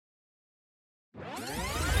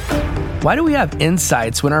Why do we have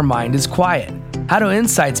insights when our mind is quiet? How do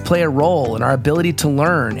insights play a role in our ability to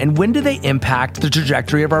learn, and when do they impact the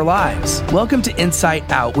trajectory of our lives? Welcome to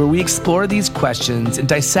Insight Out, where we explore these questions and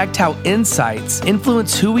dissect how insights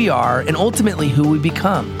influence who we are and ultimately who we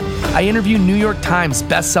become. I interview New York Times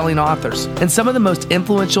best-selling authors and some of the most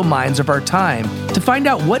influential minds of our time to find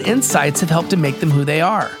out what insights have helped to make them who they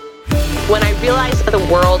are. When I realized that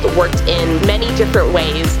the world worked in many different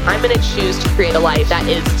ways, I'm going to choose to create a life that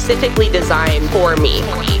is specifically designed for me.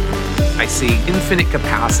 I see infinite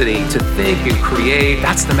capacity to think and create.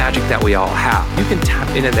 That's the magic that we all have. You can tap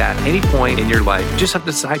into that at any point in your life. You just have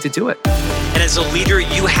to decide to do it. And as a leader,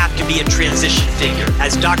 you have to be a transition figure.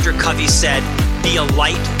 As Dr. Covey said, be a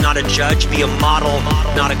light, not a judge. Be a model,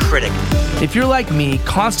 not a critic. If you're like me,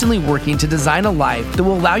 constantly working to design a life that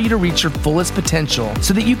will allow you to reach your fullest potential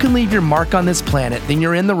so that you can leave your mark on this planet, then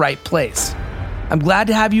you're in the right place. I'm glad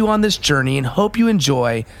to have you on this journey and hope you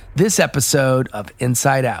enjoy this episode of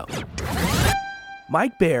Inside Out.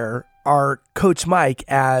 Mike Bayer, or Coach Mike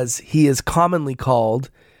as he is commonly called,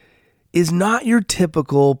 is not your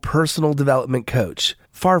typical personal development coach.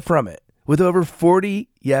 Far from it. With over 40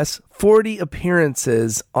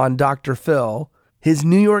 appearances on Dr. Phil, his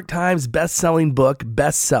New York Times best-selling book,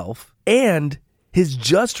 Best Self, and his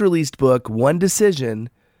just-released book, One Decision,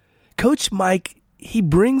 Coach Mike, he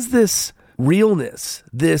brings this realness,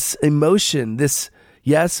 this emotion, this,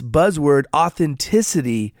 buzzword,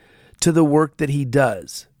 authenticity to the work that he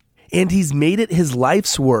does. And he's made it his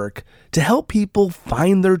life's work to help people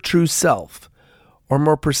find their true self, or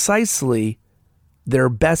more precisely, their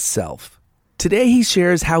best self. Today, he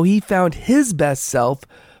shares how he found his best self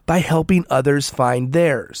by helping others find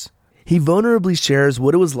theirs. He vulnerably shares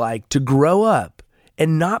what it was like to grow up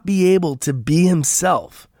and not be able to be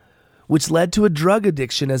himself, which led to a drug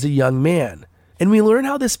addiction as a young man. And we learn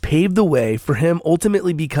how this paved the way for him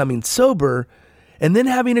ultimately becoming sober and then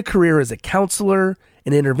having a career as a counselor,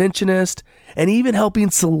 an interventionist, and even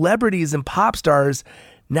helping celebrities and pop stars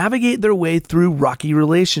navigate their way through rocky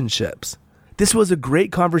relationships. This was a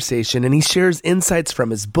great conversation, and he shares insights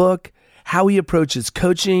from his book, how he approaches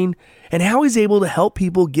coaching, and how he's able to help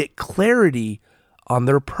people get clarity on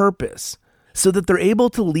their purpose so that they're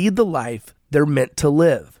able to lead the life they're meant to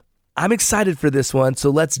live. I'm excited for this one,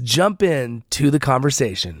 so let's jump into the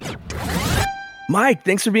conversation. Mike,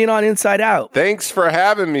 thanks for being on Inside Out. Thanks for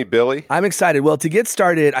having me, Billy. I'm excited. Well, to get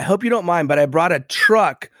started, I hope you don't mind, but I brought a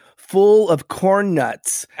truck full of corn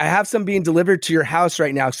nuts. I have some being delivered to your house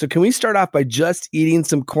right now. So can we start off by just eating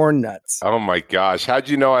some corn nuts? Oh my gosh. How'd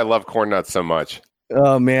you know I love corn nuts so much?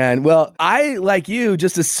 Oh man. Well, I, like you,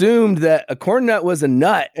 just assumed that a corn nut was a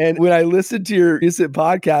nut. And when I listened to your recent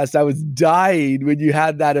podcast, I was dying when you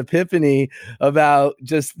had that epiphany about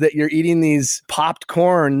just that you're eating these popped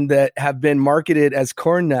corn that have been marketed as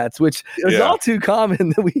corn nuts, which is all too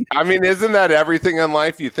common. I mean, isn't that everything in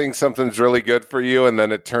life? You think something's really good for you and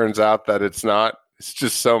then it turns out that it's not. It's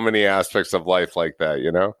just so many aspects of life like that,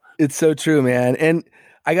 you know? It's so true, man. And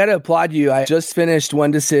I got to applaud you. I just finished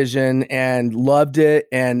One Decision and loved it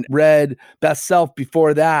and read Best Self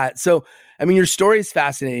before that. So, I mean, your story is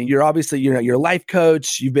fascinating. You're obviously, you're a life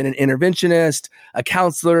coach. You've been an interventionist, a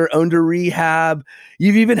counselor, owned a rehab.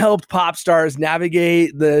 You've even helped pop stars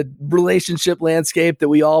navigate the relationship landscape that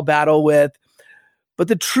we all battle with. But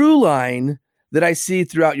the true line that I see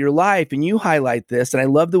throughout your life, and you highlight this, and I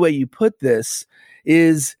love the way you put this,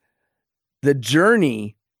 is the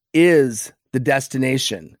journey is the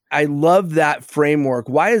destination. I love that framework.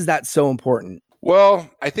 Why is that so important? Well,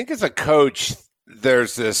 I think as a coach,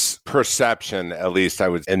 there's this perception, at least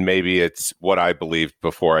and maybe it's what I believed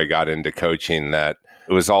before I got into coaching, that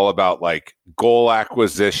it was all about like goal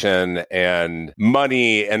acquisition and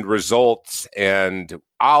money and results, and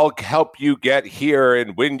I'll help you get here.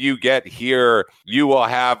 And when you get here, you will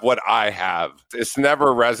have what I have. It's never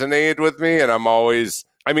resonated with me. And I'm always,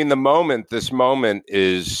 this moment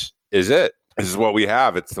is it. This is what we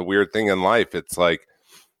have. It's the weird thing in life. It's like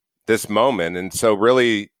this moment. And so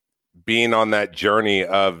really being on that journey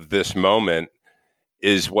of this moment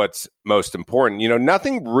is what's most important. You know,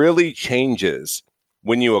 nothing really changes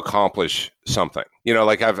when you accomplish something. You know,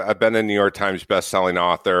 like I've been a New York Times bestselling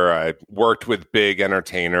author. I worked with big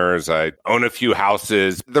entertainers. I own a few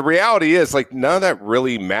houses. The reality is, like, none of that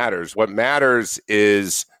really matters. What matters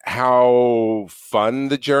is how fun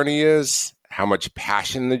the journey is, how much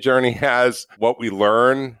passion the journey has, what we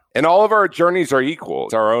learn. And all of our journeys are equal.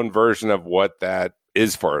 It's our own version of what that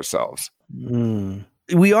is for ourselves.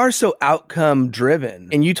 We are so outcome driven.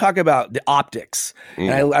 And you talk about the optics.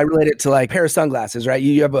 And I relate it to like a pair of sunglasses, right?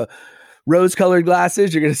 You have a rose-colored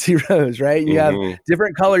glasses, you're going to see rose, right? You have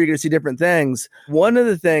different color, you're going to see different things. One of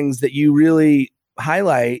the things that you really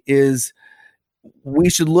highlight is we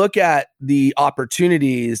should look at the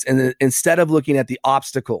opportunities and instead of looking at the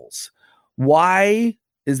obstacles. Why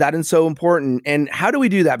is that so important? And how do we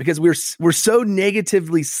do that? Because we're so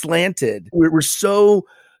negatively slanted. We're so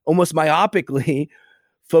almost myopically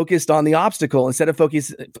focused on the obstacle instead of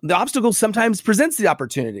the obstacle sometimes presents the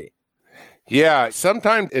opportunity. Yeah,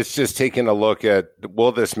 sometimes it's just taking a look at,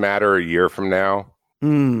 will this matter a year from now?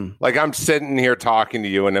 Like I'm sitting here talking to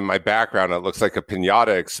you, and in my background, it looks like a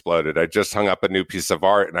piñata exploded. I just hung up a new piece of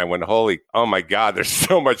art, and I went, oh my God, there's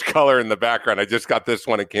so much color in the background. I just got this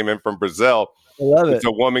one. It came in from Brazil. I love it. It's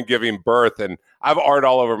a woman giving birth, and I have art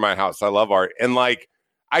all over my house. I love art. And like,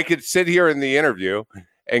 I could sit here in the interview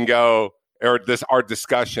and go, or this art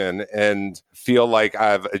discussion, and feel like I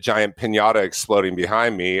have a giant piñata exploding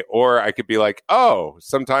behind me. Or I could be like, oh,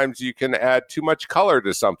 sometimes you can add too much color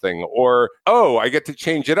to something. Or, oh, I get to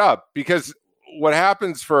change it up. Because what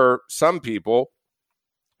happens for some people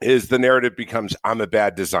is the narrative becomes, I'm a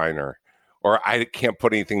bad designer, or I can't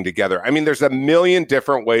put anything together. I mean, there's a million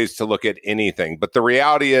different ways to look at anything. But the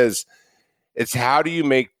reality is, it's how do you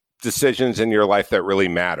make decisions in your life that really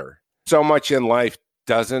matter? So much in life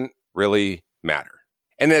doesn't really matter.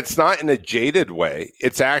 And it's not in a jaded way.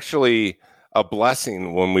 It's actually a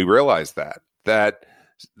blessing when we realize that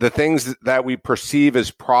the things that we perceive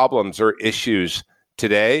as problems or issues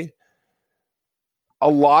today, a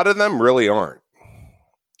lot of them really aren't.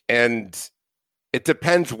 And it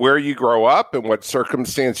depends where you grow up and what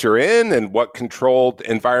circumstance you're in and what controlled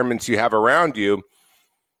environments you have around you.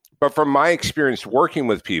 But from my experience working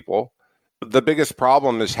with people, the biggest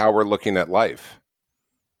problem is how we're looking at life.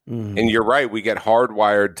 And you're right, we get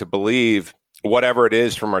hardwired to believe whatever it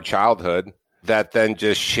is from our childhood that then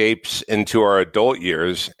just shapes into our adult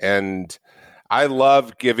years. And I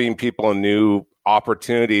love giving people a new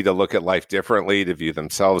opportunity to look at life differently, to view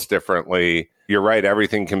themselves differently. You're right,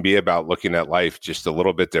 everything can be about looking at life just a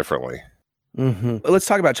little bit differently. Let's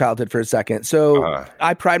talk about childhood for a second. So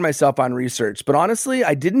I pride myself on research, but honestly,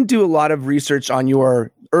 I didn't do a lot of research on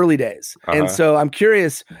your early days. And so I'm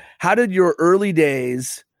curious, how did your early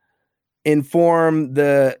days inform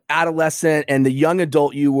the adolescent and the young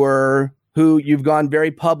adult you were, who you've gone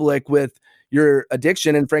very public with your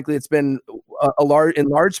addiction? And frankly, it's been in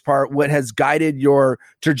large part what has guided your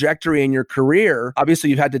trajectory in your career.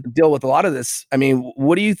 Obviously, you've had to deal with a lot of this. I mean,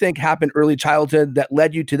 what do you think happened early childhood that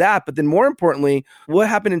led you to that? But then more importantly, what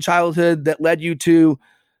happened in childhood that led you to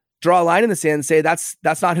draw a line in the sand and say,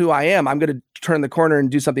 that's not who I am. I'm going to turn the corner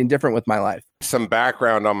and do something different with my life. Some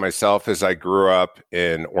background on myself is I grew up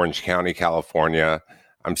in Orange County, California.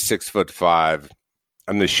 I'm 6'5".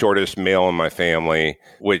 I'm the shortest male in my family,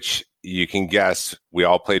 which you can guess we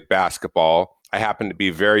all played basketball. I happened to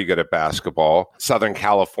be very good at basketball. Southern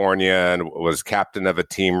California, and was captain of a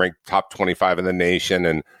team ranked top 25 in the nation.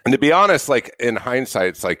 And to be honest, like in hindsight,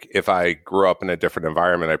 it's like if I grew up in a different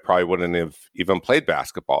environment, I probably wouldn't have even played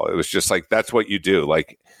basketball. It was just like, that's what you do.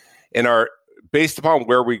 Like based upon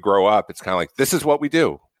where we grow up, it's kind of like, this is what we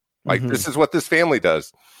do. Like, this is what this family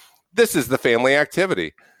does. This is the family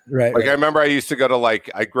activity. Right. Like, I remember I used to go to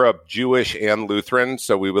I grew up Jewish and Lutheran.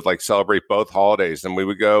 So we would celebrate both holidays, and we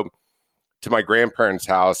would go to my grandparents'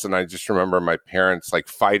 house. And I just remember my parents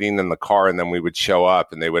fighting in the car, and then we would show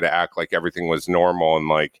up and they would act like everything was normal. And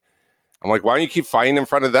I'm like, why don't you keep fighting in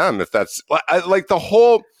front of them? If that's the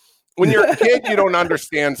whole, when you're a kid, you don't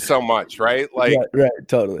understand so much, right? Right,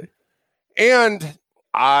 totally. And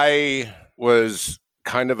I was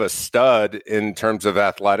kind of a stud in terms of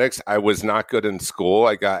athletics. I was not good in school.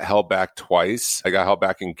 I got held back twice. I got held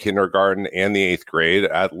back in kindergarten and the 8th grade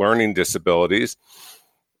at learning disabilities.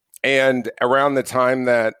 And around the time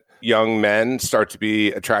that young men start to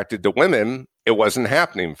be attracted to women, it wasn't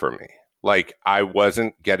happening for me. I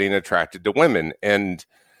wasn't getting attracted to women. And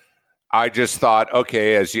I just thought,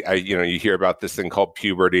 okay, as you hear about this thing called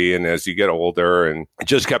puberty, and as you get older, and it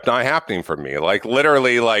just kept not happening for me.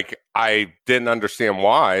 Literally, I didn't understand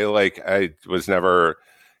why. I was never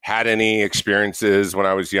had any experiences when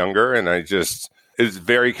I was younger, and it was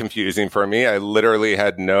very confusing for me. I literally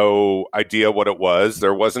had no idea what it was.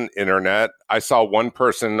 There wasn't internet. I saw one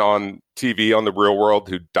person on TV on The Real World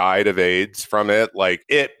who died of AIDS from it,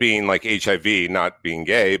 it being HIV, not being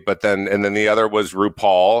gay. And then the other was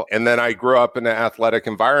RuPaul. And then I grew up in an athletic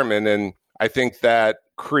environment. And I think that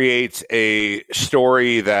creates a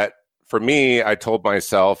story that, for me, I told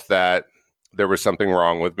myself that there was something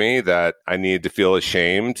wrong with me, that I needed to feel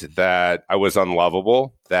ashamed, that I was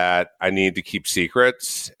unlovable, that I needed to keep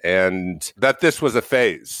secrets, and that this was a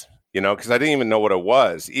phase. because I didn't even know what it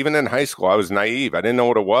was. Even in high school, I was naive. I didn't know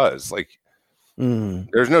what it was. Like,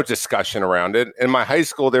 there's no discussion around it. In my high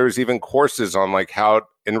school, there was even courses on like how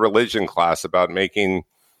in religion class about making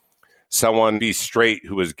someone be straight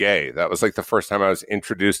who was gay. That was like the first time I was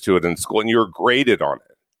introduced to it in school, and you were graded on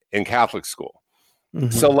it in Catholic school.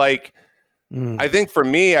 So like, I think for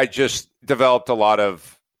me, I just developed a lot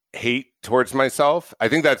of hate towards myself. I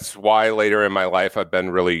think that's why later in my life, I've been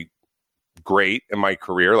really great in my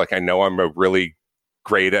career. Like, I know I'm really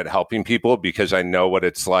great at helping people because I know what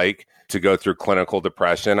it's like to go through clinical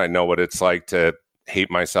depression. I know what it's like to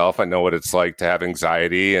hate myself. I know what it's like to have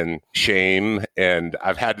anxiety and shame. And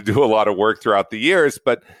I've had to do a lot of work throughout the years,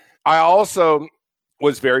 but I also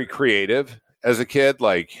was very creative as a kid.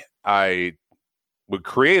 Like, I would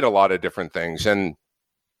create a lot of different things. And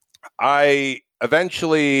I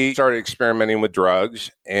eventually started experimenting with drugs.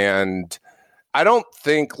 And I don't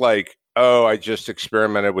think like, oh, I just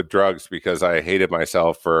experimented with drugs because I hated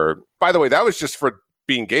myself for, by the way, that was just for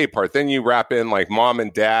being gay part. Then you wrap in like mom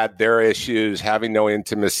and dad, their issues, having no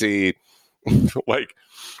intimacy, like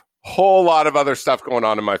whole lot of other stuff going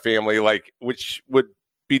on in my family, like, which would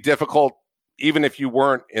be difficult even if you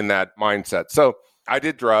weren't in that mindset. So I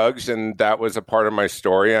did drugs, and that was a part of my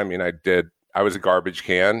story. I mean, I was a garbage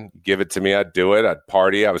can. Give it to me, I'd do it. I'd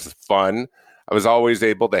party. I was fun. I was always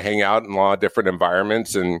able to hang out in a lot of different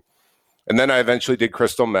environments. And then I eventually did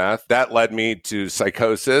crystal meth. That led me to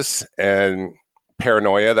psychosis and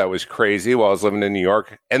paranoia. That was crazy while I was living in New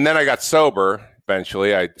York. And then I got sober.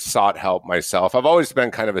 Eventually, I sought help myself. I've always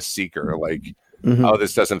been kind of a seeker, like, oh,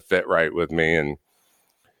 this doesn't fit right with me.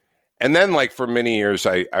 And then, like, for many years,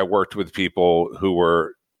 I worked with people who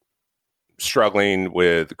were struggling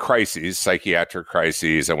with crises, psychiatric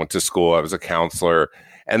crises. I went to school. I was a counselor.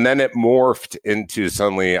 And then it morphed into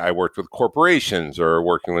suddenly I worked with corporations or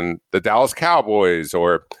working with the Dallas Cowboys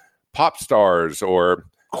or pop stars or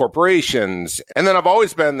corporations. And then I've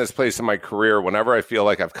always been in this place in my career whenever I feel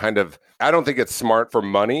like I don't think it's smart for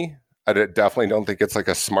money. I definitely don't think it's like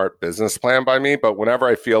a smart business plan by me. But whenever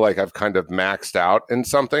I feel like I've kind of maxed out in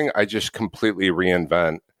something, I just completely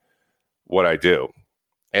reinvent what I do.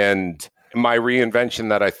 And my reinvention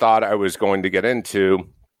that I thought I was going to get into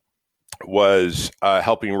was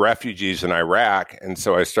helping refugees in Iraq. And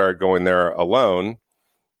so I started going there alone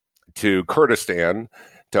to Kurdistan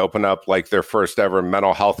to open up like their first ever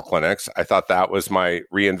mental health clinics. I thought that was my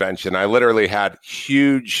reinvention. I literally had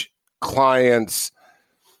huge clients,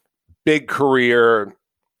 big career.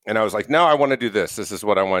 And I was like, no, I want to do this. This is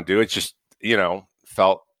what I want to do. It just,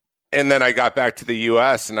 felt. And then I got back to the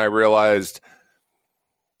US and I realized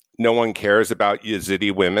no one cares about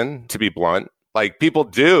Yazidi women, to be blunt. Like, people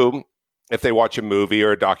do if they watch a movie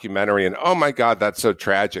or a documentary and, oh my God, that's so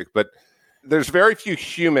tragic. But there's very few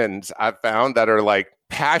humans I've found that are like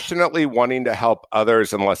passionately wanting to help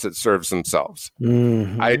others unless it serves themselves.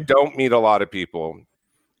 Mm-hmm. I don't meet a lot of people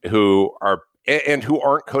who are, and who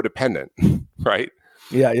aren't codependent, right?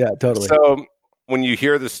 Yeah, totally. So when you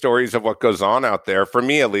hear the stories of what goes on out there, for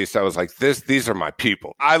me at least, I was like, these are my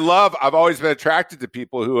people. I've always been attracted to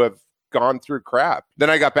people who have gone through crap. Then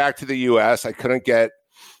I got back to the US. I couldn't get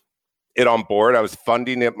it on board. I was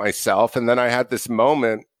funding it myself. And then I had this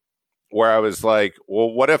moment where I was like,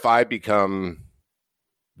 well, what if I become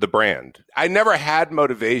the brand? I never had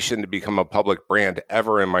motivation to become a public brand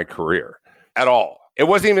ever in my career at all. It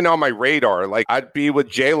wasn't even on my radar. Like, I'd be with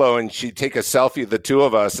J-Lo and she'd take a selfie of the two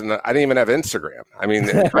of us, and I didn't even have Instagram. I mean,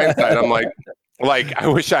 in hindsight, I'm like, I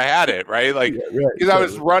wish I had it, right? Like, because I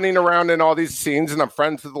was running around in all these scenes and I'm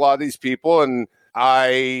friends with a lot of these people. And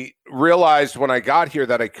I realized when I got here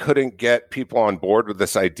that I couldn't get people on board with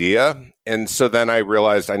this idea. And so then I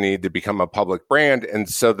realized I needed to become a public brand. And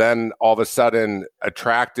so then all of a sudden I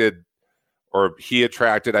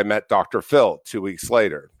met Dr. Phil 2 weeks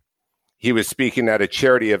later. He was speaking at a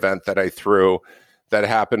charity event that I threw that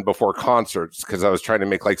happened before concerts because I was trying to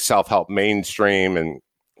make like self-help mainstream and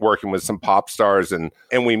working with some pop stars. And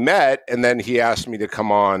we met, and then he asked me to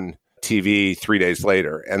come on TV 3 days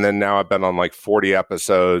later. And then now I've been on like 40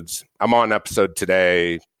 episodes. I'm on episode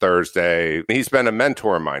today, Thursday. He's been a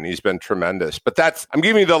mentor of mine. He's been tremendous. But I'm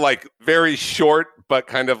giving you the like very short, but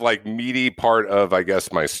kind of like meaty part of, I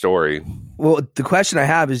guess, my story. Well, the question I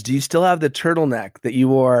have is, do you still have the turtleneck that you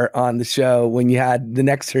wore on the show when you had the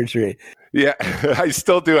neck surgery? Yeah, I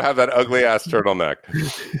still do have that ugly ass turtleneck.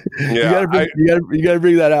 Yeah, you gotta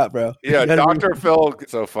bring that out, bro. Yeah, Dr. Phil is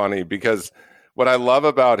so funny because what I love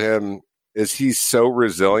about him is he's so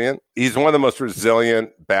resilient. He's one of the most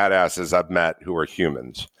resilient badasses I've met who are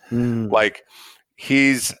humans. Like,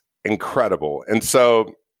 he's incredible. And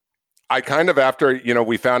so I kind of, after,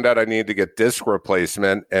 we found out I needed to get disc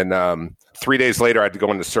replacement, and 3 days later I had to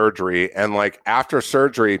go into surgery. And like after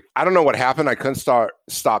surgery, I don't know what happened. I couldn't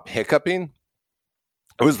stop hiccuping.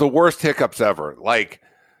 It was the worst hiccups ever. Like,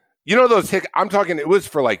 those hiccups, I'm talking, it was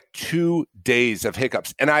for like 2 days of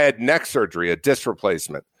hiccups. And I had neck surgery, a disc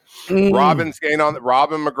replacement. Robin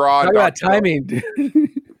McGraw. Talk about timing.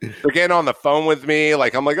 They're getting on the phone with me.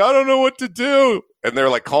 Like, I'm like, I don't know what to do. And they're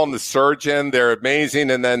like calling the surgeon. They're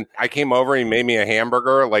amazing. And then I came over and he made me a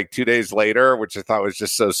hamburger like 2 days later, which I thought was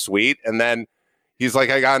just so sweet. And then he's like,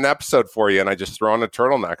 I got an episode for you. And I just throw on a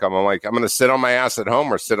turtleneck. I'm like, I'm going to sit on my ass at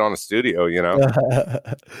home or sit on a studio,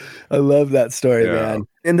 I love that story, man.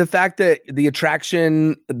 And the fact that the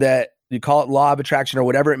attraction, that you call it law of attraction or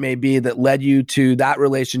whatever it may be, that led you to that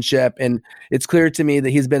relationship. And it's clear to me that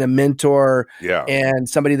he's been a mentor and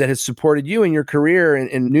somebody that has supported you in your career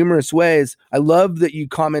in numerous ways. I love that you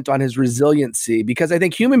comment on his resiliency, because I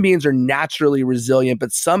think human beings are naturally resilient,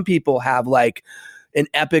 but some people have like an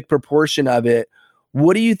epic proportion of it.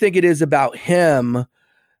 What do you think it is about him?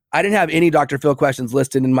 I didn't have any Dr. Phil questions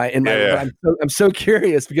listed in my. I'm so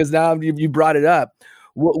curious, because now you brought it up.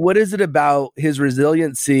 What is it about his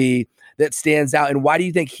resiliency that stands out, and why do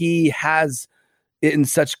you think he has it in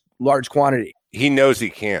such large quantity? He knows he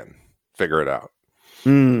can figure it out.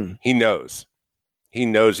 He knows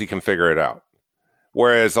he can figure it out.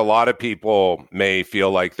 Whereas a lot of people may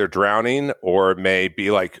feel like they're drowning, or may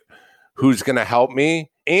be like, who's going to help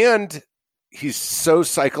me? And he's so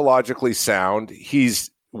psychologically sound.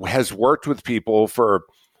 Has worked with people for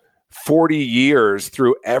 40 years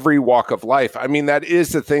through every walk of life. I mean, that is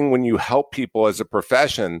the thing when you help people as a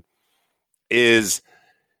profession, is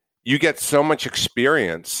you get so much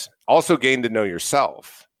experience, also gain to know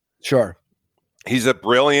yourself. Sure. He's a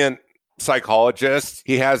brilliant psychologist.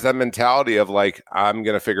 He has that mentality of like, I'm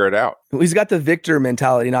going to figure it out. He's got the victor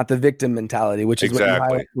mentality, not the victim mentality, which is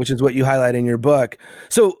what you highlight in your book.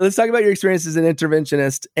 So let's talk about your experience as an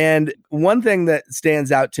interventionist. And one thing that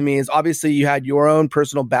stands out to me is obviously you had your own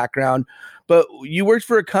personal background, but you worked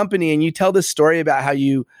for a company, and you tell this story about how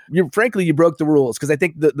you frankly broke the rules. Because I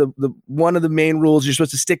think the one of the main rules, you're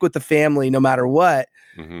supposed to stick with the family no matter what.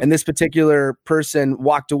 Mm-hmm. And this particular person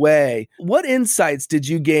walked away. What insights did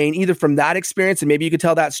you gain either from that experience, and maybe you could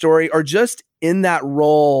tell that story, or just in that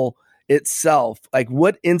role itself? Like,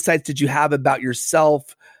 what insights did you have about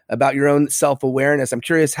yourself, about your own self-awareness? I'm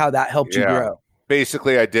curious how that helped you grow.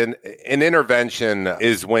 Basically, an intervention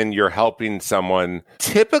is when you're helping someone.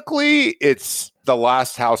 Typically, it's the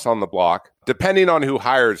last house on the block, depending on who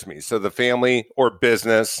hires me. So the family or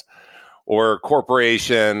business or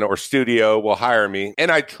corporation or studio will hire me.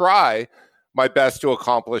 And I try my best to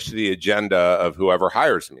accomplish the agenda of whoever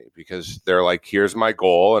hires me, because they're like, here's my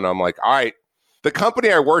goal. And I'm like, all right. The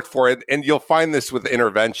company I worked for, and you'll find this with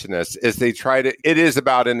interventionists, is it is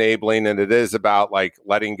about enabling, and it is about like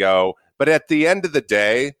letting go. But at the end of the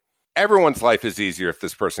day, everyone's life is easier if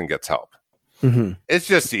this person gets help. Mm-hmm. It's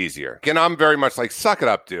just easier. And I'm very much like, suck it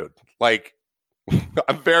up, dude. Like,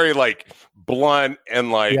 I'm very like blunt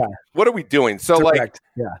and like, what are we doing? So direct.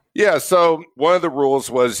 So one of the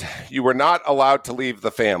rules was you were not allowed to leave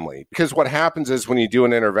the family, because what happens is when you do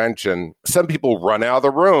an intervention, some people run out of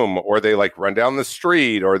the room, or they like run down the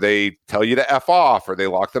street, or they tell you to F off, or they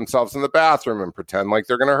lock themselves in the bathroom and pretend like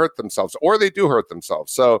they're going to hurt themselves, or they do hurt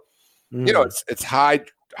themselves. So, it's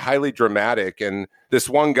highly dramatic. And this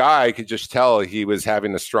one guy, I could just tell he was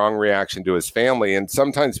having a strong reaction to his family. And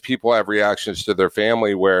sometimes people have reactions to their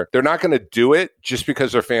family where they're not going to do it just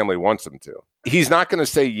because their family wants them to. He's not going to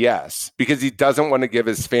say yes because he doesn't want to give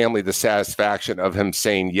his family the satisfaction of him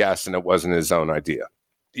saying yes and it wasn't his own idea.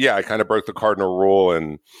 Yeah, I kind of broke the cardinal rule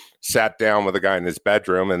and sat down with a guy in his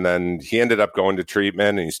bedroom, and then he ended up going to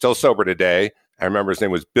treatment, and he's still sober today. I remember his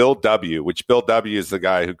name was Bill W., which Bill W. is the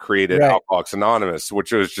guy who created Alcoholics Anonymous,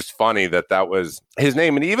 which was just funny that was his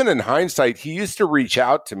name. And even in hindsight, he used to reach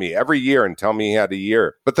out to me every year and tell me he had a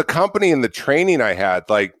year. But the company and the training I had,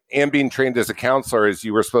 like, and being trained as a counselor, is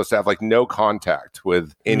you were supposed to have like no contact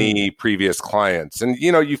with any previous clients. And,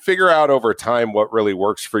 you figure out over time what really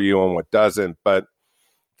works for you and what doesn't. But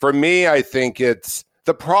for me, I think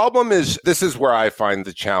the problem is, this is where I find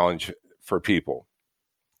the challenge for people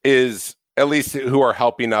is, at least who are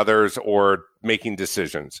helping others or making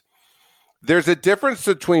decisions. There's a difference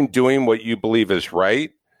between doing what you believe is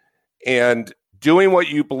right and doing what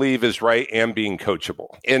you believe is right and being coachable.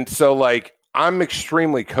 And so like, I'm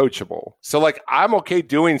extremely coachable. So like, I'm okay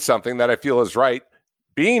doing something that I feel is right,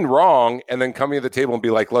 being wrong, and then coming to the table and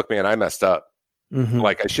be like, look, man, I messed up.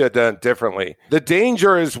 Like I should have done it differently. The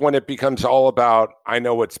danger is when it becomes all about, I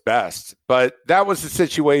know what's best. But that was a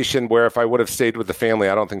situation where if I would have stayed with the family,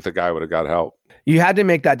 I don't think the guy would have got help. You had to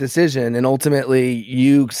make that decision. And ultimately,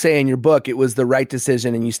 you say in your book, it was the right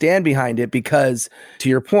decision and you stand behind it because, to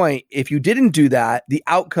your point, if you didn't do that, the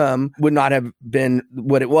outcome would not have been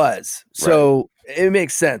what it was. So it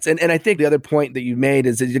makes sense. And I think the other point that you made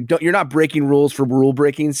is that you're not breaking rules for rule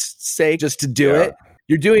breaking's sake just to do it.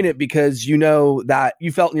 You're doing it because you know that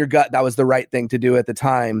you felt in your gut that was the right thing to do at the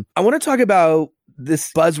time. I want to talk about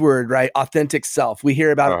this buzzword, right? Authentic self. We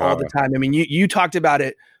hear about it all the time. I mean, you talked about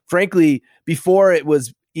it, frankly, before it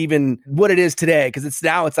was even what it is today, because it's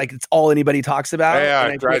like it's all anybody talks about. Yeah,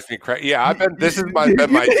 it drives me crazy. Yeah, this has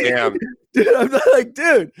been my jam. Dude, I'm like,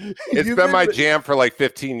 dude. It's been my jam for like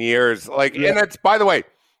 15 years. Like, and it's, by the way,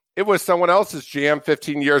 it was someone else's jam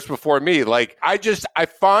 15 years before me. Like, I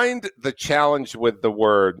find the challenge with the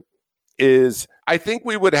word is I think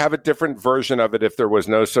we would have a different version of it if there was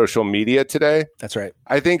no social media today. That's right.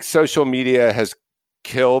 I think social media has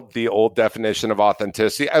killed the old definition of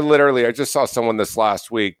authenticity. I just saw someone this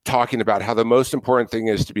last week talking about how the most important thing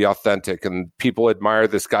is to be authentic, and people admire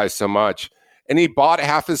this guy so much. And he bought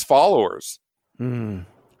half his followers.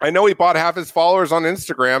 I know he bought half his followers on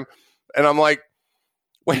Instagram, and I'm like,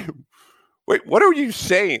 wait, what are you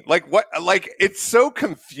saying? Like, what? Like, it's so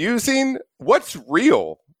confusing. What's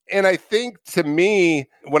real? And I think, to me,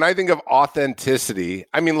 when I think of authenticity,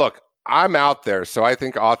 I mean, look, I'm out there, so I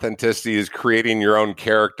think authenticity is creating your own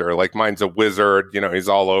character. Like, mine's a wizard, he's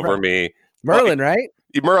all over me. Merlin, right?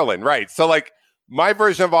 Merlin, right. So, like, my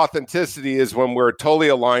version of authenticity is when we're totally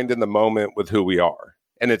aligned in the moment with who we are.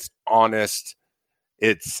 And it's honest.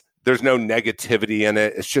 There's no negativity in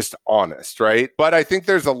it. It's just honest, right? But I think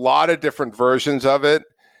there's a lot of different versions of it.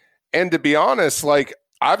 And to be honest, like,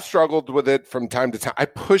 I've struggled with it from time to time. I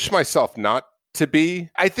push myself not to be.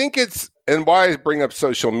 I think and why I bring up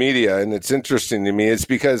social media, and it's interesting to me, is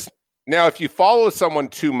because now if you follow someone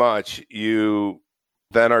too much, you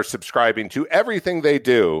then are subscribing to everything they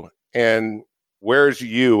do. And where's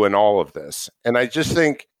you in all of this? And I just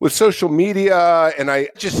think with social media, and I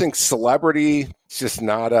just think celebrity is just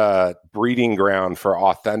not a breeding ground for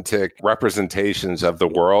authentic representations of the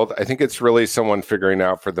world. I think it's really someone figuring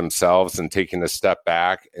out for themselves and taking a step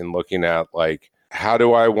back and looking at, like, how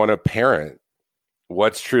do I want to parent?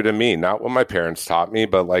 What's true to me? Not what my parents taught me,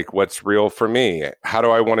 but like what's real for me? How do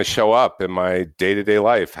I want to show up in my day-to-day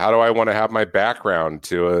life? How do I want to have my background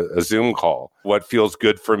to a Zoom call? What feels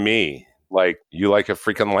good for me? Like, you like a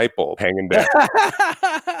freaking light bulb hanging down.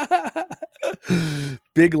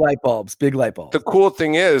 Big light bulbs. The cool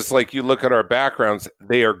thing is, like, you look at our backgrounds,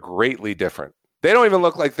 they are greatly different. They don't even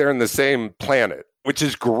look like they're in the same planet, which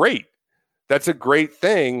is great. That's a great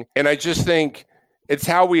thing. And I just think it's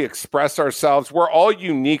how we express ourselves. We're all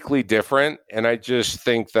uniquely different. And I just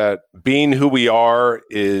think that being who we are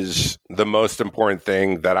is the most important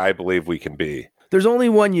thing that I believe we can be. There's only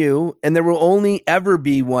one you, and there will only ever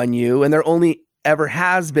be one you, and there only ever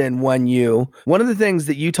has been one you. One of the things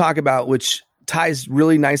that you talk about, which ties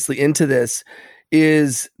really nicely into this,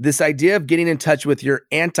 is this idea of getting in touch with your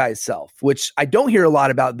anti-self, which I don't hear a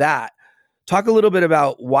lot about that. Talk a little bit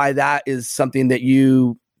about why that is something that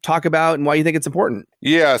you talk about and why you think it's important.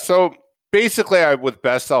 Yeah, so basically, with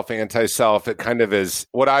best self, anti-self, it kind of is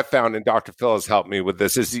what I found, and Dr. Phil has helped me with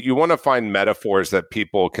this, is you want to find metaphors that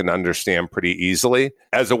people can understand pretty easily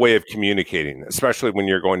as a way of communicating, especially when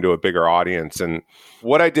you're going to a bigger audience. And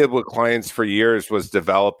what I did with clients for years was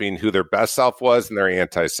developing who their best self was and their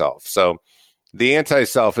anti-self. So the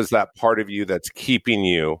anti-self is that part of you that's keeping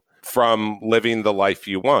you from living the life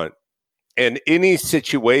you want. And any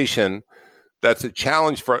situation that's a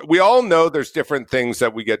challenge we all know there's different things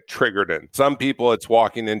that we get triggered in. Some people, it's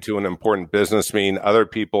walking into an important business meeting. Other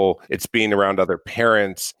people, it's being around other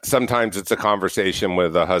parents. Sometimes it's a conversation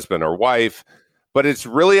with a husband or wife, but it's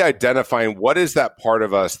really identifying what is that part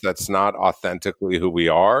of us that's not authentically who we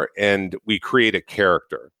are. And we create a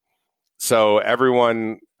character. So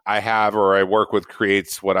everyone I have or I work with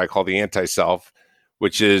creates what I call the anti-self,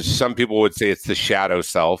 which is, some people would say it's the shadow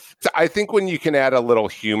self. So I think when you can add a little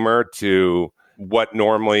humor to what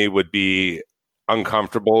normally would be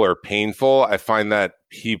uncomfortable or painful, I find that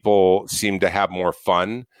people seem to have more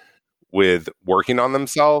fun with working on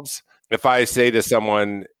themselves. If I say to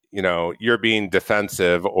someone, you're being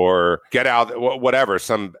defensive, or get out, whatever,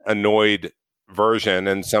 some annoyed version,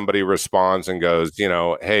 and somebody responds and goes,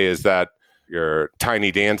 hey, is that your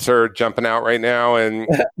tiny dancer jumping out right now and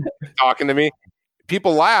talking to me?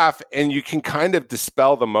 People laugh, and you can kind of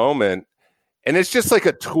dispel the moment. And it's just like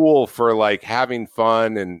a tool for like having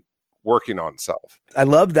fun and working on self. I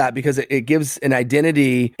love that because it gives an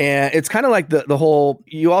identity, and it's kind of like the whole,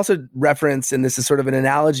 you also reference, and this is sort of an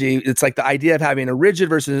analogy, it's like the idea of having a rigid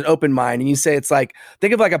versus an open mind. And you say it's like,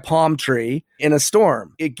 think of like a palm tree in a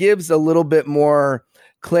storm. It gives a little bit more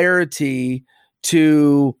clarity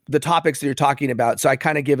to the topics that you're talking about. So I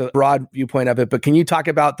kind of give a broad viewpoint of it, but can you talk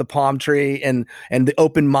about the palm tree and the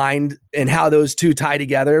open mind and how those two tie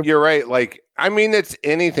together? You're right. Like, I mean, it's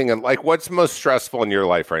anything. Like, what's most stressful in your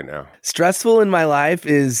life right now? Stressful in my life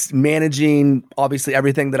is managing, obviously,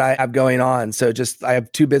 everything that I have going on. So I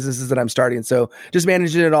have 2 businesses that I'm starting. So just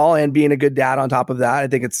managing it all and being a good dad on top of that. I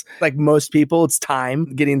think it's like most people, it's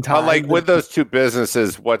getting time. Like with those 2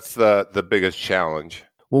 businesses, what's the biggest challenge?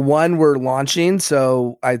 Well, one, we're launching.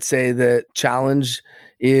 So I'd say the challenge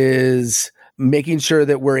is making sure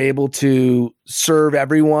that we're able to serve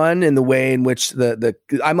everyone in the way in which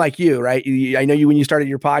I'm like you, right? I know you, when you started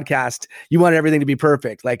your podcast, you wanted everything to be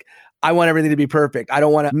perfect. Like, I want everything to be perfect. I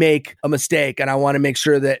don't want to make a mistake, and I want to make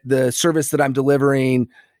sure that the service that I'm delivering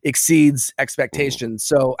exceeds expectations.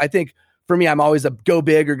 So I think for me, I'm always a go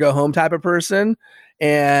big or go home type of person.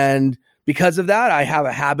 And because of that, I have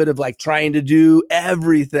a habit of like trying to do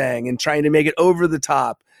everything and trying to make it over the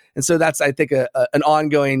top. And so that's, I think, an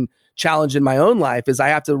ongoing challenge in my own life is I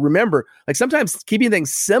have to remember, like, sometimes keeping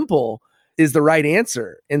things simple is the right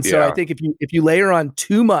answer. And so I think if you layer on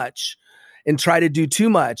too much and try to do too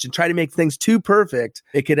much and try to make things too perfect,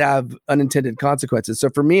 it could have unintended consequences. So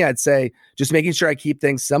for me, I'd say just making sure I keep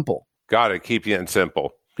things simple. Got it. Keep it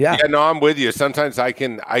simple. Yeah. No, I'm with you. Sometimes I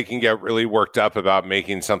can get really worked up about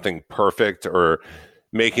making something perfect or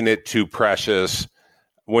making it too precious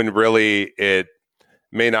when really it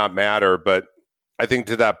may not matter. But I think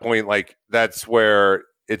to that point, like, that's where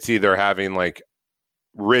it's either having like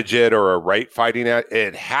rigid or a right fighting at.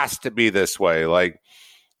 It has to be this way. Like,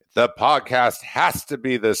 the podcast has to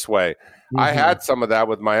be this way. Mm-hmm. I had some of that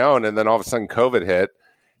with my own, and then all of a sudden COVID hit.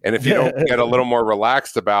 And if you don't get a little more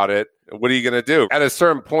relaxed about it, what are you going to do? At a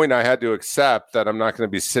certain point, I had to accept that I'm not going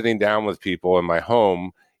to be sitting down with people in my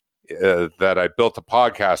home that I built a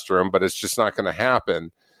podcast room, but it's just not going to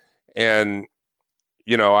happen. And,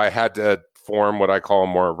 you know, I had to form what I call a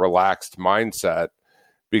more relaxed mindset,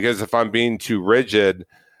 because if I'm being too rigid,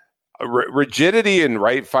 rigidity and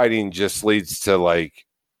right fighting just leads to like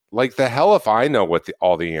the hell if I know what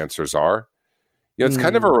all the answers are. You know, it's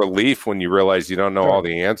kind of a relief when you realize you don't know all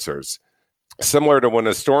the answers. Similar to when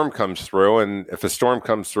a storm comes through, and if a storm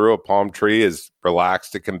comes through, a palm tree is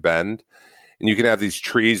relaxed, it can bend, and you can have these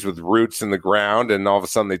trees with roots in the ground, and all of a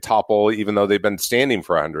sudden they topple even though they've been standing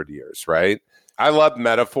for 100 years, right? I love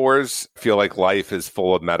metaphors. I feel like life is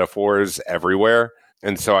full of metaphors everywhere,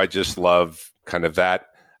 and so I just love kind of that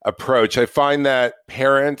approach. I find that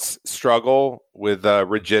parents struggle with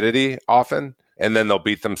rigidity often, and then they'll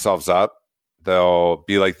beat themselves up. They'll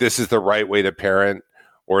be like, this is the right way to parent.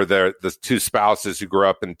 Or the 2 spouses who grew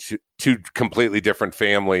up in two completely different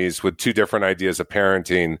families with 2 different ideas of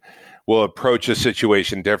parenting will approach a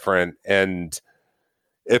situation different. And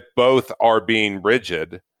if both are being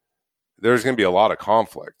rigid, there's going to be a lot of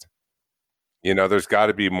conflict. You know, there's got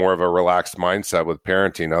to be more of a relaxed mindset with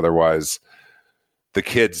parenting. Otherwise, the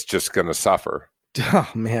kid's just going to suffer. Oh,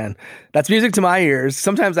 man, that's music to my ears.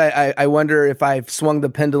 Sometimes I wonder if I've swung the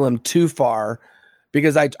pendulum too far,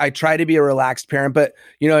 because I try to be a relaxed parent. But,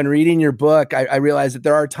 you know, in reading your book, I realized that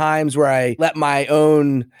there are times where I let my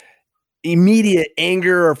own immediate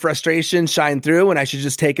anger or frustration shine through, and I should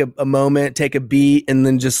just take a moment, take a beat, and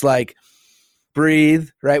then just like breathe,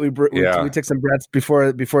 right? We took some breaths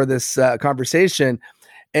before this conversation.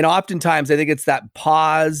 And oftentimes I think it's that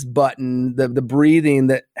pause button, the breathing,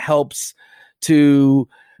 that helps to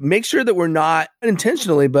make sure that we're not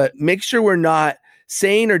unintentionally, but make sure we're not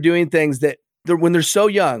saying or doing things that when they're so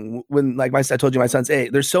young, when, like I told you, my son's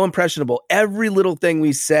 8, they're so impressionable. Every little thing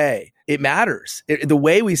we say, it matters. The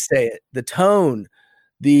way we say it, the tone,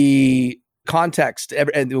 the context,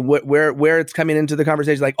 and where it's coming into the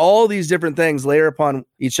conversation, like all these different things layer upon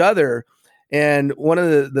each other. And one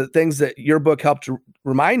of the things that your book helped to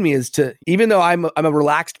remind me is to, even though I'm a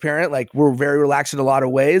relaxed parent, like we're very relaxed in a lot of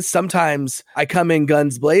ways, sometimes I come in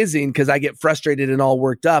guns blazing because I get frustrated and all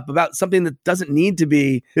worked up about something that doesn't need to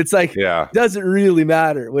be. It's like, doesn't really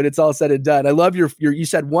matter when it's all said and done. I love you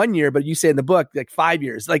said 1 year, but you say in the book, like 5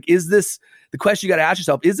 years. Like, is this, the question you got to ask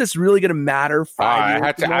yourself, is this really going to matter 5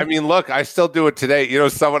 years? I mean, look, I still do it today. You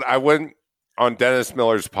know, I went on Dennis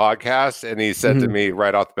Miller's podcast, and he said to me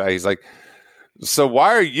right off the bat, he's like, so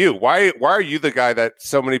why are you the guy that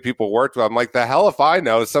so many people worked with? I'm like, the hell if I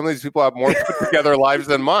know. Some of these people have more put together lives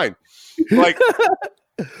than mine. Like,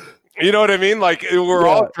 You know what I mean? Like we're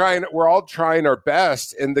all trying our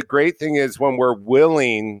best. And the great thing is when we're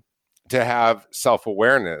willing to have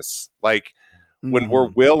self-awareness, like when we're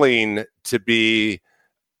willing to be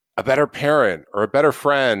a better parent or a better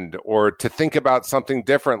friend or to think about something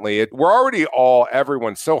differently, we're already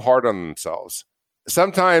everyone's so hard on themselves.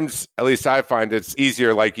 Sometimes, at least I find it's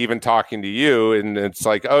easier, like even talking to you, and it's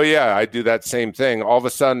like, oh yeah, I do that same thing. All of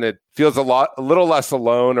a sudden it feels a little less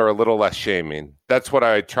alone or a little less shaming. That's what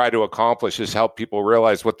I try to accomplish, is help people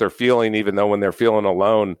realize what they're feeling, even though when they're feeling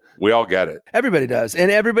alone, we all get it. Everybody does.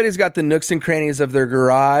 And everybody's got the nooks and crannies of their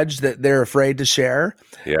garage that they're afraid to share,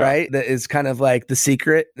 right? That is kind of like the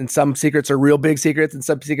secret. And some secrets are real big secrets and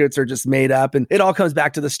some secrets are just made up. And it all comes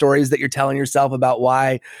back to the stories that you're telling yourself about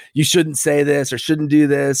why you shouldn't say this or shouldn't do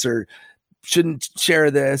this or shouldn't share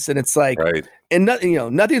this. And it's like, and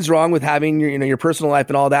nothing's wrong with having your personal life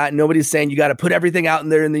and all that. Nobody's saying you got to put everything out in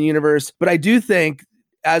there in the universe. But I do think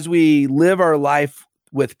as we live our life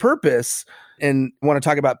with purpose, and I want to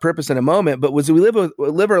talk about purpose in a moment, but as we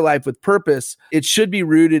live our life with purpose, it should be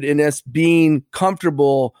rooted in us being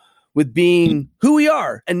comfortable with being who we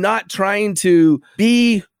are and not trying to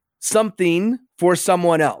be something for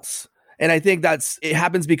someone else. And I think it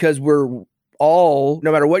happens because we're all,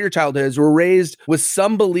 no matter what your childhood is, we're raised with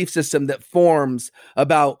some belief system that forms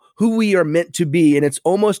about who we are meant to be. And it's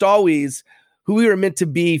almost always who we are meant to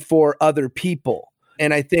be for other people.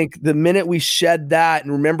 And I think the minute we shed that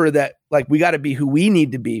and remember that, like, we got to be who we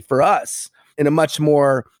need to be for us in a much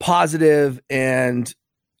more positive and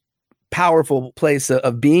powerful place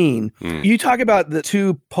of being. You talk about the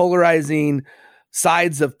two polarizing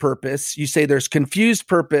sides of purpose. You say there's confused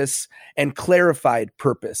purpose and clarified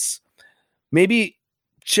purpose. Maybe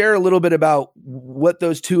share a little bit about what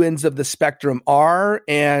those two ends of the spectrum are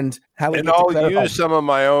and how. And I'll use some of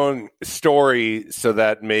my own story so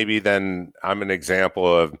that maybe then I'm an example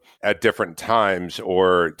of at different times,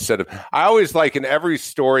 or instead of, I always like in every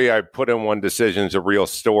story I put in One Decision is a real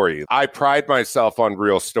story. I pride myself on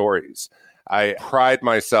real stories. I pride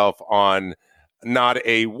myself on not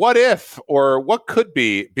a what if or what could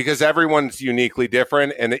be, because everyone's uniquely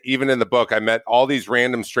different. And even in the book, I met all these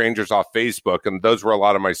random strangers off Facebook, and those were a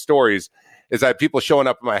lot of my stories, is I had people showing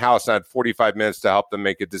up at my house and I had 45 minutes to help them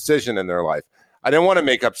make a decision in their life. I didn't want to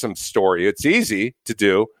make up some story. It's easy to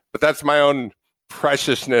do, but that's my own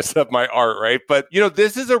preciousness of my art, right? But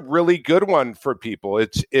this is a really good one for people.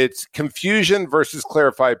 It's confusion versus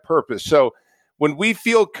clarified purpose. So when we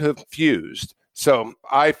feel confused, so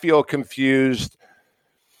I feel confused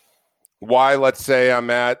why, let's say I'm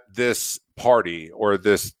at this party or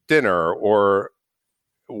this dinner or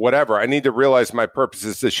whatever. I need to realize my purpose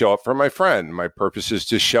is to show up for my friend. My purpose is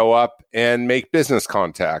to show up and make business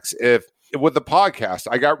contacts. If with the podcast,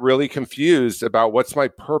 I got really confused about what's my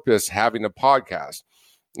purpose having a podcast.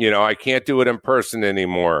 I can't do it in person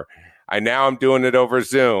anymore. I'm doing it over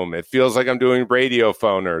Zoom. It feels like I'm doing radio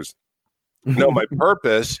phoners. No, my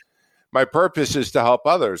purpose is to help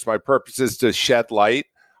others. My purpose is to shed light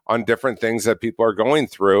on different things that people are going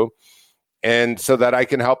through, and so that I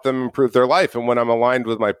can help them improve their life. And when I'm aligned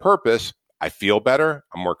with my purpose, I feel better,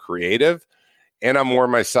 I'm more creative, and I'm more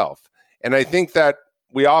myself. And I think that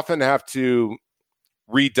we often have to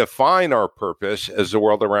redefine our purpose as the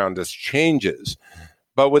world around us changes.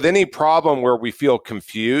 But with any problem where we feel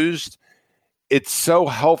confused, it's so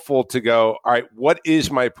helpful to go, all right, what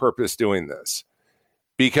is my purpose doing this?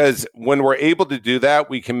 Because when we're able to do that,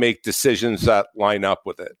 we can make decisions that line up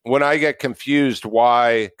with it. When I get confused,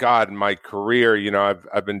 why, God, my career,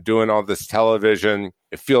 I've been doing all this television.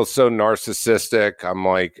 It feels so narcissistic. I'm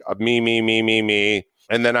like, me.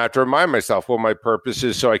 And then I have to remind myself, well, my purpose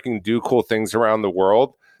is so I can do cool things around the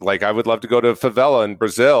world. Like I would love to go to a favela in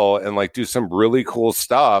Brazil and like do some really cool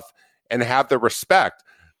stuff and have the respect.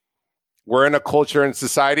 We're in a culture and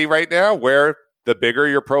society right now where the bigger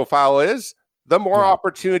your profile is, the more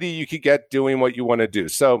opportunity you could get doing what you want to do.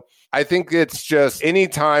 So I think it's just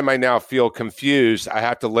anytime I now feel confused, I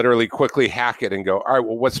have to literally quickly hack it and go, all right,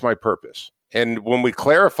 well, what's my purpose? And when we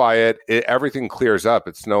clarify it, everything clears up.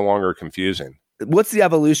 It's no longer confusing. What's the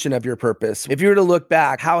evolution of your purpose? If you were to look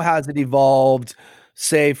back, how has it evolved,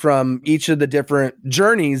 say, from each of the different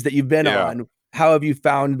journeys that you've been on? How have you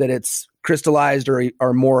found that it's crystallized or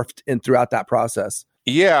morphed in throughout that process?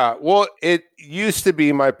 Yeah, well, it used to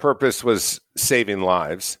be my purpose was saving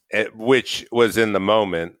lives, which was in the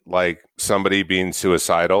moment, like somebody being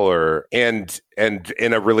suicidal and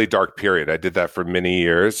in a really dark period. I did that for many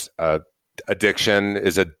years. Addiction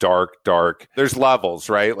is a dark, there's levels,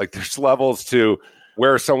 right? Like there's levels to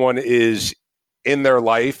where someone is in their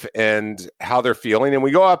life and how they're feeling. And we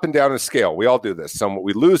go up and down the scale. We all do this.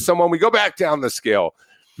 We lose someone, we go back down the scale.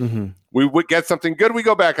 We would get something good, we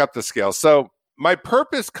go back up the scale. So my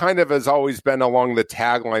purpose kind of has always been along the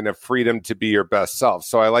tagline of freedom to be your best self.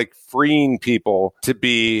 So I like freeing people to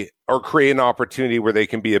be or create an opportunity where they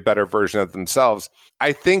can be a better version of themselves.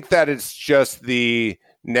 I think that it's just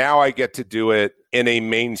now I get to do it in a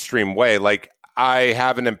mainstream way. Like I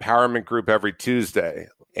have an empowerment group every Tuesday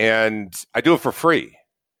and I do it for free.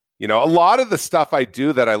 A lot of the stuff I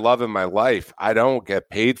do that I love in my life, I don't get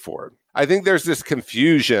paid for. I think there's this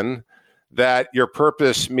confusion that your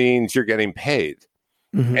purpose means you're getting paid.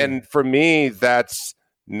 And for me, that's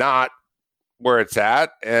not where it's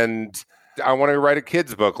at. And I want to write a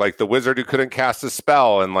kid's book, like The Wizard Who Couldn't Cast a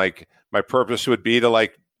Spell. And like my purpose would be to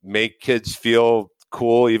like make kids feel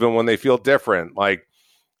cool even when they feel different. Like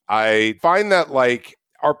I find that like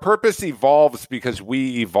our purpose evolves because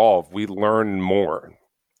we evolve, we learn more.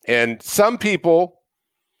 And some people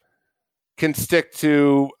can stick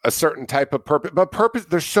to a certain type of purpose, but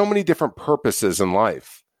there's so many different purposes in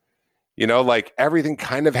life. Like everything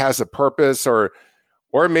kind of has a purpose, or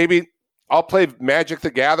maybe I'll play Magic the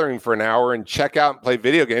Gathering for an hour and check out and play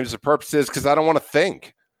video games. The purpose is because I don't want to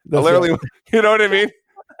think. You know what I mean?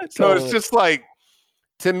 So it's just like,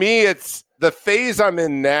 to me, it's the phase I'm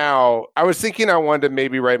in now. I was thinking I wanted to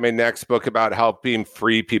maybe write my next book about helping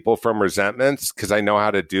free people from resentments because I know how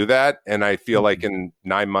to do that. And I feel like in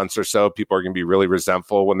 9 months or so, people are going to be really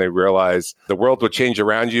resentful when they realize the world will change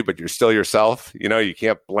around you, but you're still yourself. You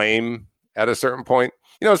can't blame at a certain point.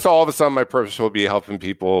 So all of a sudden my purpose will be helping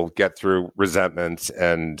people get through resentments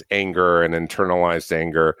and anger and internalized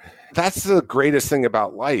anger. That's the greatest thing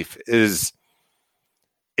about life is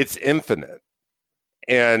it's infinite.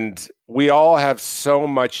 And we all have so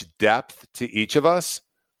much depth to each of us.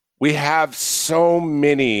 We have so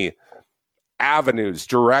many avenues,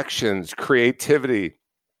 directions, creativity.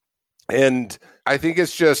 And I think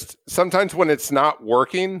it's just sometimes when it's not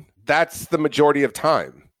working, that's the majority of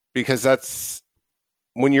time, because that's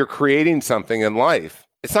when you're creating something in life,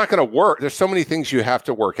 it's not going to work. There's so many things you have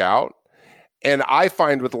to work out. And I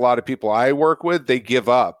find with a lot of people I work with, they give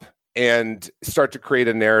up and start to create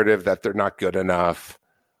a narrative that they're not good enough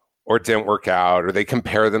or it didn't work out, or they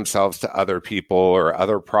compare themselves to other people or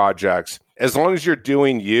other projects. As long as you're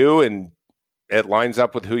doing you and it lines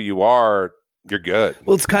up with who you are, you're good.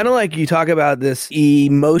 Well, it's kind of like you talk about this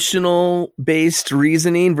emotional-based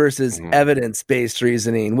reasoning versus evidence-based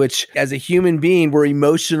reasoning, which as a human being, we're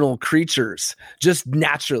emotional creatures, just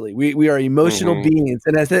naturally. We are emotional beings.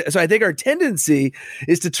 And so I think our tendency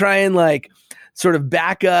is to try and like sort of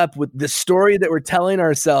back up with the story that we're telling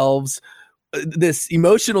ourselves, this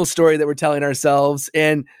emotional story that we're telling ourselves.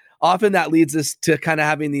 And often that leads us to kind of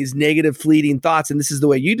having these negative fleeting thoughts. And this is the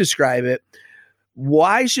way you describe it.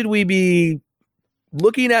 Why should we be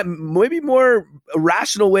looking at maybe more a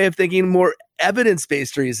rational way of thinking, more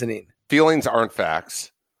evidence-based reasoning? Feelings aren't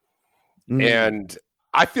facts. And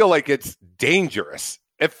I feel like it's dangerous.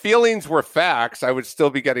 If feelings were facts, I would still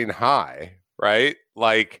be getting high, right?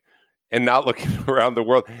 Like, and not looking around the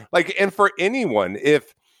world. Like, and for anyone,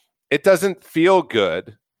 if it doesn't feel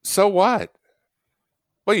good, so what?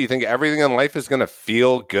 What, you think everything in life is going to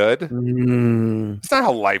feel good? It's not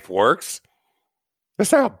how life works.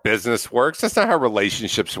 That's not how business works. That's not how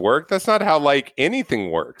relationships work. That's not how like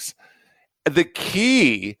anything works. The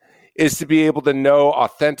key is to be able to know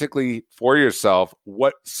authentically for yourself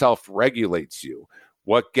what self-regulates you,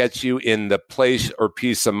 what gets you in the place or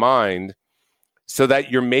peace of mind so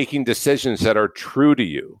that you're making decisions that are true to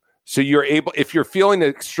you. So you're able, if you're feeling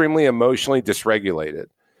extremely emotionally dysregulated,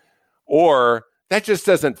 or that just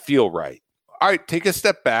doesn't feel right. All right, take a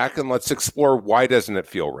step back and let's explore why doesn't it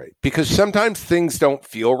feel right? Because sometimes things don't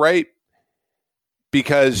feel right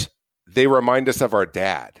because they remind us of our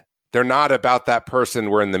dad. They're not about that person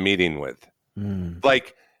we're in the meeting with.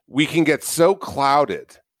 Like, we can get so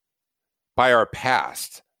clouded by our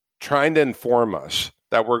past trying to inform us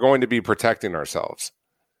that we're going to be protecting ourselves,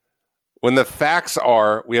 when the facts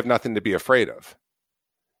are we have nothing to be afraid of.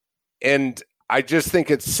 And I just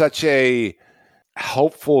think it's such a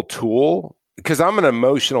helpful tool, because I'm an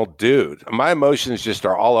emotional dude. My emotions just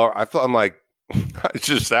are all over. I'm like, it's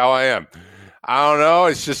just how I am. I don't know.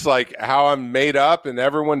 It's just like how I'm made up, and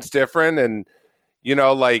everyone's different. And,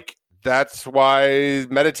 like, that's why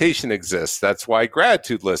meditation exists. That's why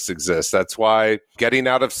gratitude lists exist. That's why getting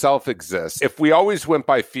out of self exists. If we always went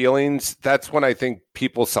by feelings, that's when I think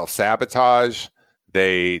people self-sabotage.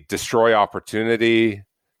 They destroy opportunity.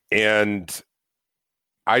 And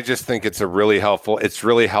I just think it's really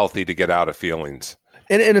healthy to get out of feelings.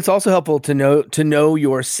 And it's also helpful to know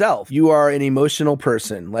yourself. You are an emotional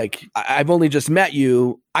person. Like I've only just met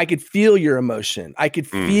you. I could feel your emotion. I could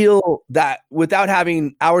feel that without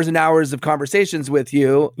having hours and hours of conversations with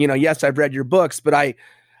you. You know, yes, I've read your books, but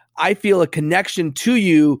I feel a connection to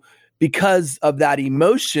you because of that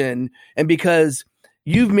emotion and because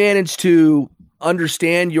you've managed to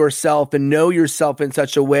understand yourself and know yourself in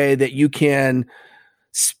such a way that you can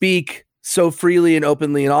speak so freely and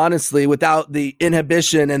openly and honestly without the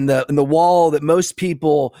inhibition and the wall that most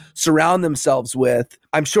people surround themselves with.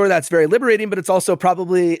 I'm sure that's very liberating, but it's also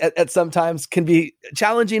probably at sometimes can be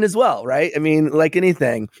challenging as well, right? I mean, like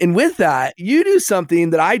anything. And with that, you do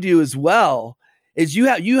something that I do as well, is you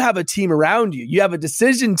have a team around you. You have a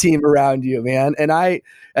decision team around you, man. And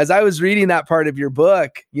as I was reading that part of your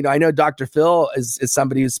book, you know, I know Dr. Phil is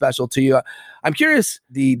somebody who's special to you. I'm curious,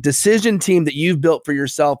 the decision team that you've built for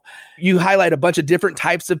yourself, you highlight a bunch of different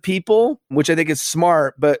types of people, which I think is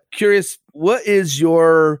smart, but curious, what is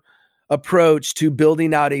your approach to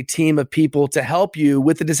building out a team of people to help you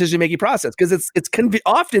with the decision-making process? Because it can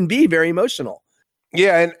often be very emotional.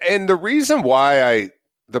 Yeah. And the reason why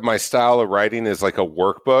my style of writing is like a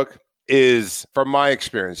workbook is, from my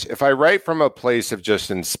experience, if I write from a place of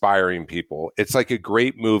just inspiring people, it's like a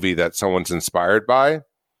great movie that someone's inspired by,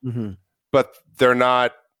 but they're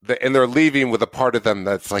not, and they're leaving with a part of them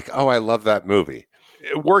that's like, oh, I love that movie.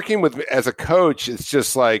 Working with as a coach, it's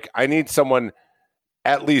just like, I need someone,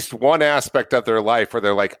 at least one aspect of their life where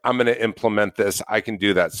they're like, I'm going to implement this. I can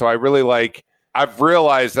do that. So I've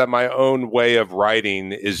realized that my own way of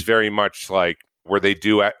writing is very much like,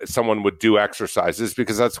 where someone would do exercises,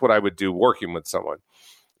 because that's what I would do working with someone.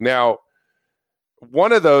 Now,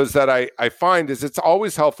 one of those that I find is it's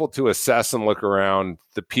always helpful to assess and look around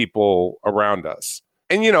the people around us.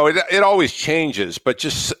 And, you know, it always changes, but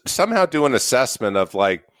just somehow do an assessment of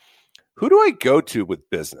like, who do I go to with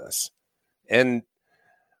business? And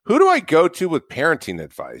who do I go to with parenting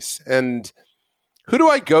advice? And who do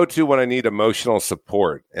I go to when I need emotional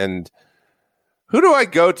support? And who do I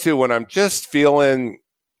go to when I'm just feeling,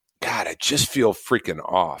 God, I just feel freaking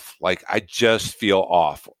off. Like I just feel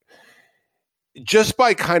off. Just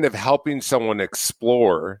by kind of helping someone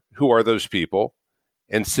explore who are those people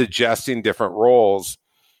and suggesting different roles,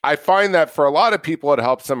 I find that for a lot of people, it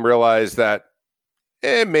helps them realize that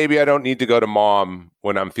maybe I don't need to go to mom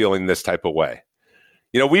when I'm feeling this type of way.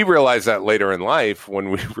 You know, we realize that later in life when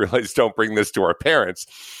we realize don't bring this to our parents.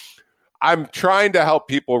 I'm trying to help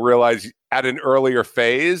people realize at an earlier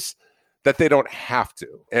phase that they don't have to.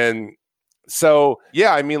 And so,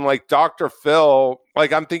 yeah, I mean, like Dr. Phil,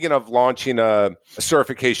 like I'm thinking of launching a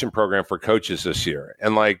certification program for coaches this year.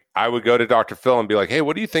 And like, I would go to Dr. Phil and be like, hey,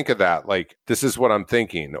 what do you think of that? Like, this is what I'm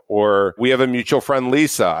thinking. Or we have a mutual friend,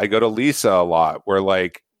 Lisa. I go to Lisa a lot where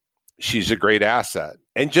like, she's a great asset.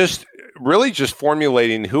 And just really just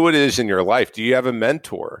formulating who it is in your life. Do you have a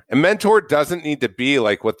mentor? A mentor doesn't need to be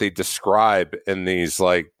like what they describe in these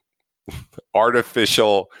like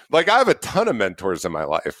artificial, like I have a ton of mentors in my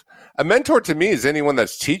life. A mentor to me is anyone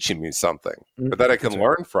that's teaching me something or that I can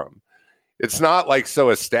learn from. It's not like so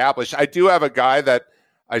established. I do have a guy that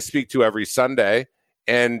I speak to every Sunday.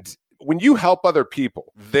 And when you help other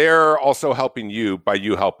people, they're also helping you by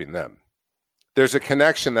you helping them. There's a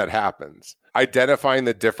connection that happens. Identifying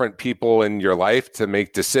the different people in your life to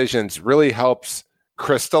make decisions really helps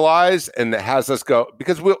crystallize, and it has us go,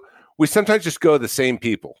 because we sometimes just go to the same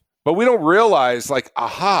people, but we don't realize like,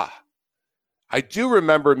 aha, I do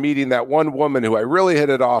remember meeting that one woman who I really hit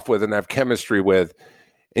it off with and have chemistry with.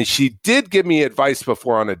 And she did give me advice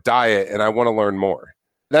before on a diet, and I want to learn more.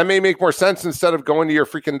 That may make more sense instead of going to your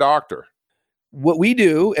freaking doctor. What we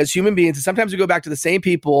do as human beings is sometimes we go back to the same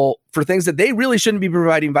people for things that they really shouldn't be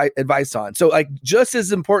providing advice on. So like just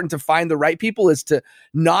as important to find the right people is to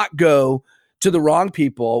not go to the wrong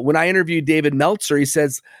people. When I interviewed David Meltzer, he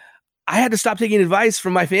says, I had to stop taking advice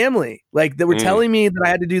from my family. Like they were telling me that I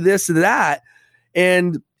had to do this and that.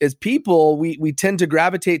 And as people, we tend to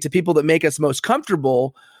gravitate to people that make us most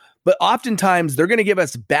comfortable, but oftentimes they're going to give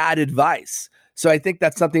us bad advice. So I think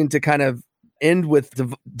that's something to kind of end with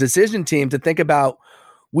the decision team to think about.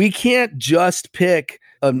 We can't just pick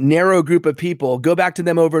a narrow group of people, go back to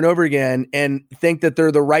them over and over again and think that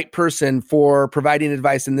they're the right person for providing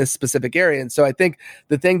advice in this specific area. And so I think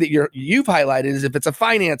the thing that you've highlighted is if it's a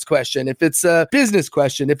finance question, if it's a business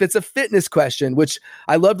question, if it's a fitness question, which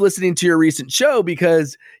I loved listening to your recent show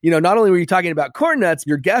because, you know, not only were you talking about corn nuts,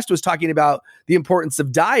 your guest was talking about the importance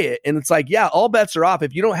of diet. And it's like, yeah, all bets are off.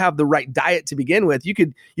 If you don't have the right diet to begin with, you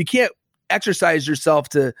can't exercise yourself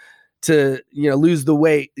to lose the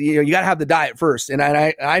weight. You got to have the diet first. And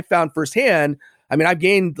I found firsthand, I mean, I've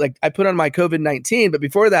gained, like, I put on my COVID-19, but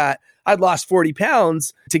before that, I'd lost 40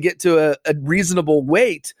 pounds to get to a reasonable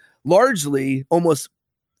weight, largely almost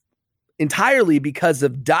entirely because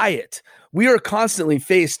of diet. We are constantly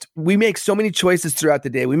faced. We make so many choices throughout the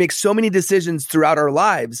day. We make so many decisions throughout our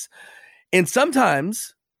lives. And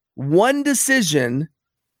sometimes one decision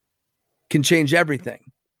can change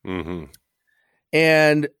everything. Mm-hmm.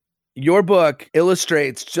 And your book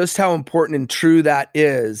illustrates just how important and true that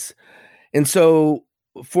is. And so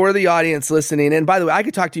for the audience listening, and by the way, I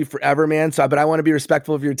could talk to you forever, man. But I want to be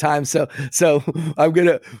respectful of your time. So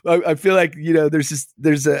I feel like,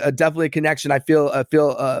 there's a definitely a connection. I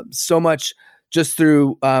feel so much just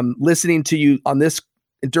through listening to you on this,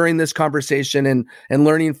 during this conversation and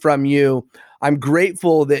learning from you. I'm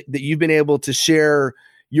grateful that you've been able to share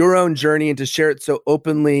your own journey and to share it so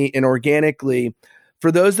openly and organically.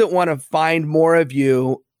 For those that want to find more of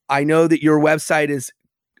you, I know that your website is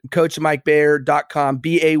CoachMikeBayer.com,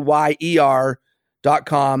 BAYER.com.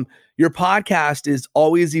 Your podcast is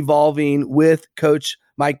Always Evolving with Coach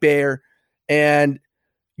Mike Bayer, and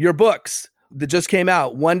your books that just came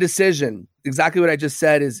out, One Decision, exactly what I just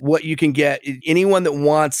said is what you can get. Anyone that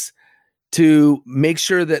wants to make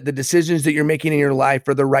sure that the decisions that you're making in your life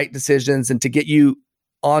are the right decisions and to get you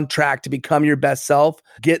on track to become your best self,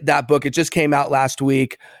 get that book. It just came out last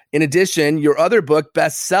week. In addition, your other book,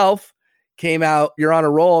 Best Self, came out. You're on a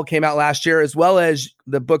roll, came out last year, as well as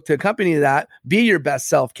the book to accompany that, Be Your Best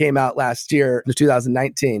Self, came out last year,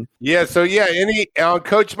 2019. Yeah. So on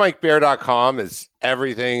CoachMikeBayer.com is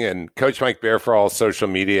everything, and Coach Mike Bayer for all social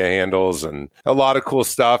media handles and a lot of cool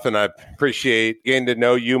stuff. And I appreciate getting to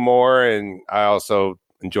know you more. And I also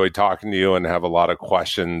enjoyed talking to you and have a lot of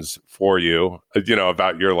questions for you,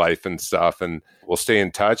 about your life and stuff. And we'll stay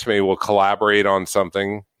in touch. Maybe we'll collaborate on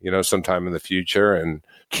something, sometime in the future and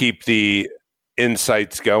keep the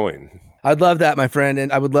insights going. I'd love that, my friend.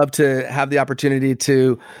 And I would love to have the opportunity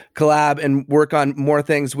to collab and work on more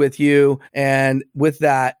things with you. And with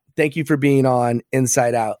that, thank you for being on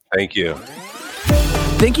Inside Out. Thank you.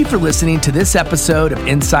 Thank you for listening to this episode of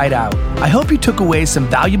Inside Out. I hope you took away some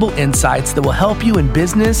valuable insights that will help you in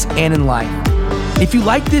business and in life. If you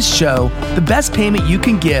like this show, the best payment you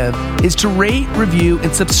can give is to rate, review,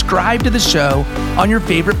 and subscribe to the show on your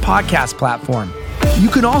favorite podcast platform. You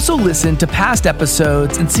can also listen to past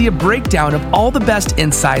episodes and see a breakdown of all the best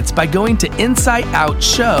insights by going to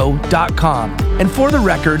InsightOutShow.com. And for the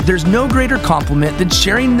record, there's no greater compliment than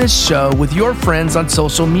sharing this show with your friends on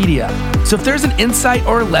social media. So if there's an insight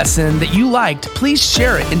or a lesson that you liked, please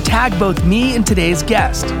share it and tag both me and today's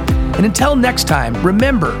guest. And until next time,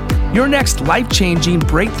 remember, your next life-changing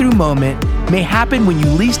breakthrough moment may happen when you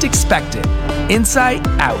least expect it. Insight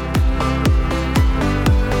Out.